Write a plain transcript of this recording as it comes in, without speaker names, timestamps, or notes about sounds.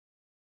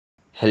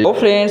Hello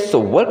friends, so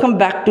welcome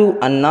back to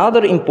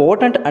another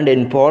important and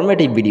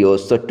informative video.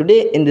 So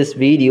today in this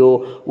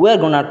video we are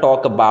gonna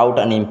talk about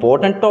an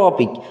important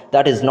topic,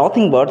 that is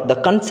nothing but the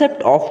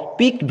concept of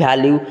peak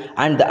value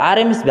and the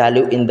RMS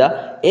value in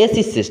the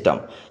AC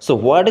system. So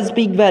what is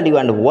peak value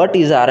and what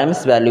is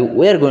RMS value,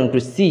 we are going to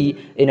see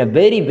in a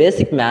very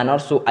basic manner.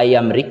 So I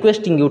am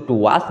requesting you to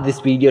watch this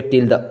video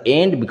till the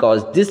end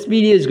because this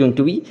video is going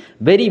to be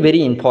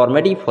very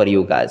informative for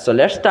you guys. So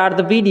let's start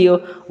the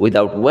video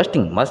without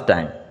wasting much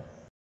time.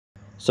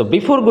 So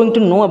before going to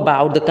know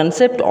about the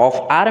concept of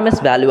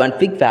RMS value and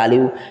peak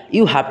value,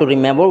 you have to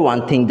remember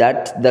one thing,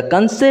 that the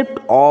concept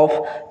of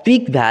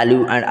peak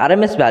value and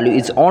RMS value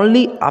is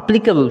only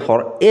applicable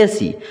for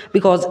AC,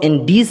 because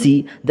in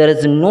DC there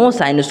is no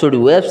sinusoid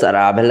waves are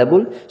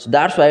available. So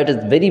that's why it is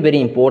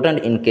very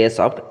important in case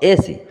of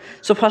AC.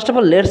 So first of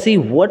all, let's see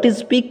what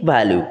is peak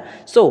value.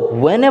 So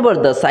whenever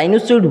the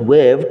sinusoid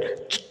wave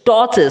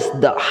touches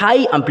the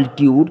high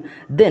amplitude,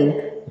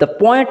 then the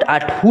point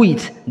at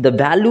which the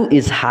value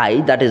is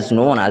high, that is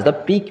known as the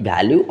peak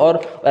value,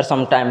 or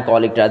sometimes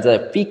call it as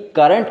a peak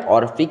current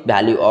or peak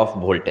value of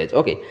voltage.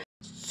 Okay,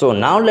 so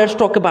now let's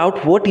talk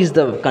about what is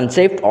the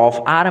concept of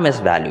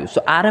RMS value. So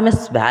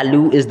RMS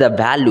value is the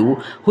value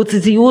which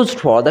is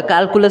used for the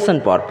calculation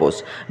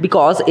purpose,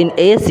 because in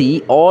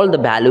AC all the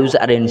values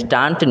are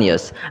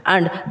instantaneous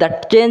and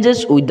that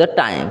changes with the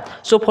time.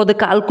 So for the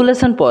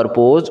calculation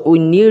purpose we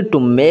need to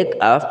make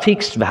a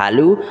fixed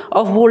value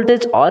of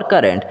voltage or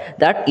current.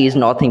 That is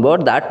nothing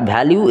but that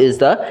value is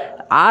the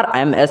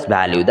RMS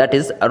value, that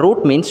is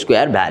root mean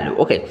square value.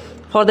 Okay,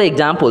 for the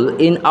example,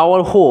 in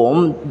our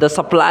home the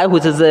supply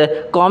which is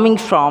coming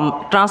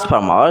from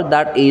transformer,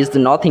 that is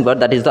nothing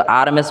but that is the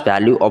RMS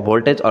value of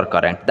voltage or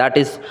current. That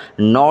is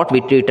not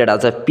be treated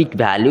as a peak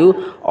value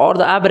or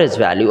the average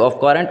value of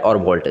current or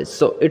voltage.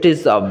 So it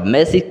is a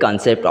basic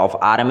concept of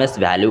RMS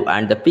value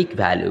and the peak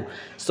value.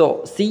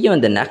 So see you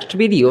in the next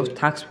video.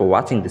 Thanks for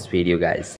watching this video, guys.